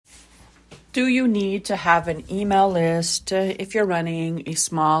Do you need to have an email list if you're running a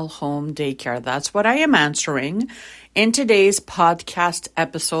small home daycare? That's what I am answering in today's podcast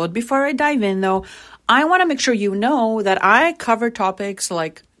episode. Before I dive in, though, I want to make sure you know that I cover topics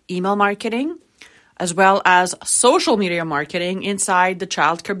like email marketing, as well as social media marketing inside the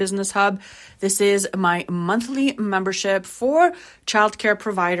Childcare Business Hub. This is my monthly membership for childcare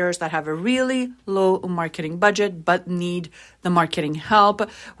providers that have a really low marketing budget but need the marketing help.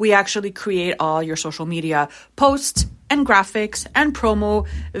 We actually create all your social media posts and graphics and promo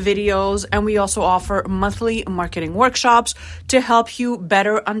videos, and we also offer monthly marketing workshops to help you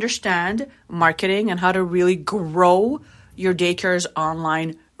better understand marketing and how to really grow your daycare's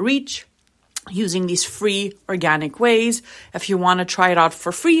online reach using these free organic ways. If you want to try it out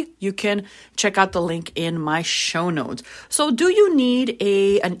for free, you can check out the link in my show notes. So do you need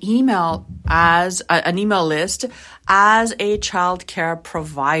an email list as a childcare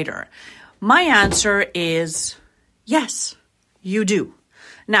provider? My answer is yes, you do.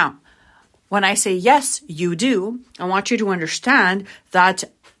 Now, when I say yes, you do, I want you to understand that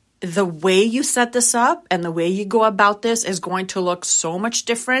the way you set this up and the way you go about this is going to look so much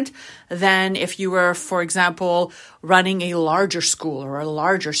different than if you were, for example, running a larger school or a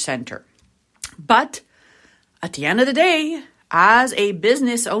larger center. But at the end of the day, as a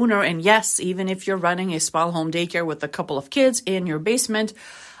business owner, and yes, even if you're running a small home daycare with a couple of kids in your basement,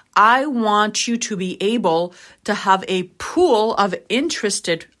 I want you to be able to have a pool of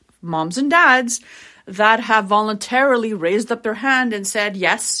interested moms and dads that have voluntarily raised up their hand and said,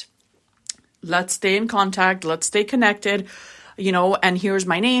 yes, let's stay in contact, let's stay connected, and here's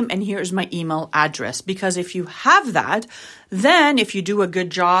my name and here's my email address. Because if you have that, then if you do a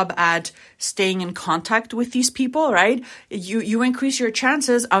good job at staying in contact with these people, right, you increase your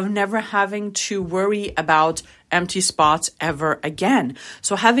chances of never having to worry about empty spots ever again.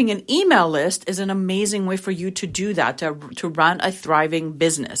 So having an email list is an amazing way for you to do that, to run a thriving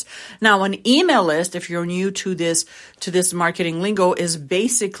business. Now, an email list, if you're new to this marketing lingo, is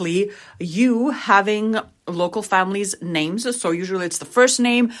basically you having local families' names. So usually it's the first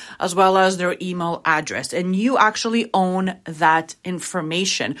name as well as their email address, and you actually own that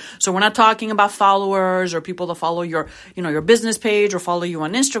information. So we're not talking about followers or people that follow your business page or follow you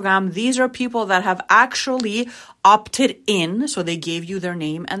on Instagram. These are people that have actually opted in. So they gave you their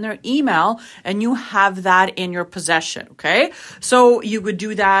name and their email, and you have that in your possession. Okay. So you would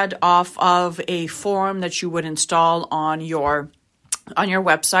do that off of a form that you would install on your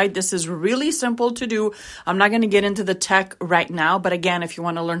website. This is really simple to do. I'm not going to get into the tech right now, but again, if you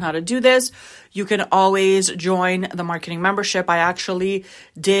want to learn how to do this, you can always join the marketing membership. I actually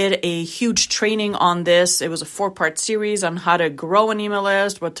did a huge training on this. It was a 4-part series on how to grow an email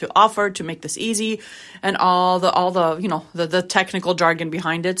list, what to offer to make this easy, and all the technical jargon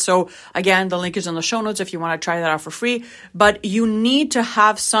behind it. So again, the link is in the show notes if you want to try that out for free. But you need to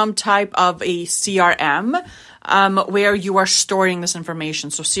have some type of a CRM where you are storing this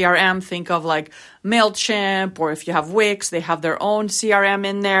information. So CRM, think of like MailChimp, or if you have Wix, they have their own CRM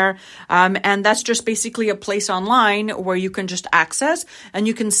in there. And that's just basically a place online where you can just access and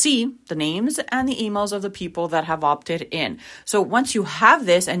you can see the names and the emails of the people that have opted in. So once you have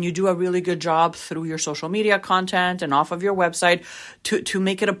this and you do a really good job through your social media content and off of your website to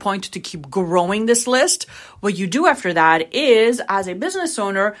make it a point to keep growing this list, what you do after that is, as a business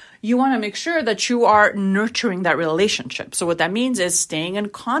owner, you want to make sure that you are nurturing that relationship. So what that means is staying in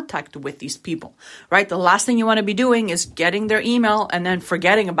contact with these people, right? The last thing you want to be doing is getting their email and then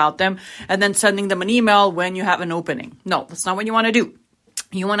forgetting about them and then sending them an email when you have an opening. No, that's not what you want to do.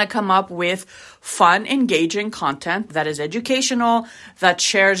 You want to come up with fun, engaging content that is educational, that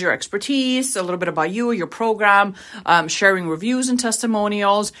shares your expertise, a little bit about you, your program, sharing reviews and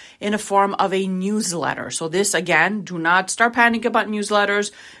testimonials in a form of a newsletter. So this, again, do not start panicking about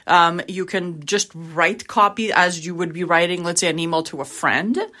newsletters. You can just write copy as you would be writing, let's say, an email to a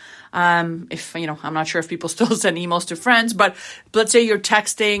friend. I'm not sure if people still send emails to friends, but let's say you're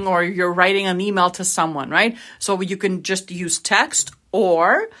texting or you're writing an email to someone, right? So you can just use text,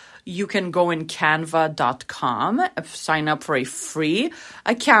 or you can go in canva.com, sign up for a free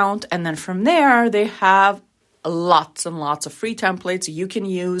account, and then from there they have lots and lots of free templates you can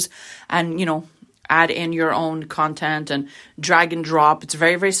use and, add in your own content and drag and drop. It's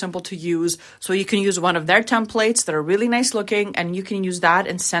very, very simple to use. So you can use one of their templates that are really nice looking, and you can use that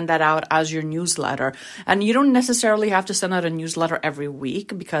and send that out as your newsletter. And you don't necessarily have to send out a newsletter every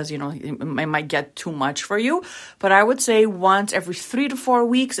week because, you know, it might get too much for you. But I would say once every 3 to 4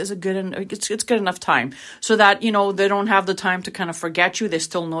 weeks is it's good enough time so that, you know, they don't have the time to kind of forget you. They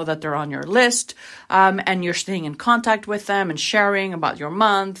still know that they're on your list, and you're staying in contact with them and sharing about your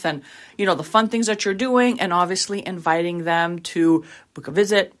month and, you know, the fun things that you're doing, and obviously inviting them to book a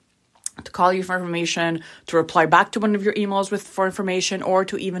visit, to call you for information, to reply back to one of your emails for information, or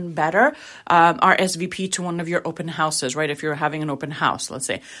to even better, RSVP to one of your open houses, right? If you're having an open house, let's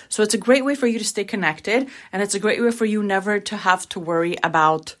say. So it's a great way for you to stay connected, and it's a great way for you never to have to worry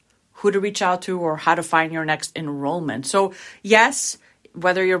about who to reach out to or how to find your next enrollment. So yes,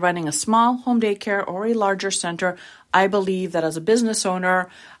 whether you're running a small home daycare or a larger center, I believe that as a business owner,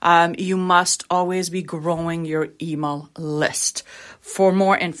 you must always be growing your email list. For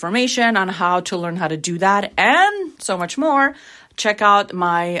more information on how to learn how to do that and so much more, check out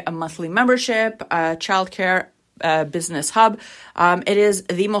my monthly membership, Childcare Business Hub. It is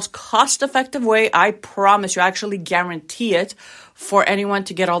the most cost-effective way, I promise you, I actually guarantee it, for anyone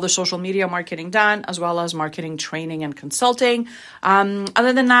to get all the social media marketing done, as well as marketing training and consulting.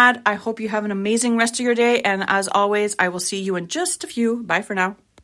 Other than that, I hope you have an amazing rest of your day. And as always, I will see you in just a few. Bye for now.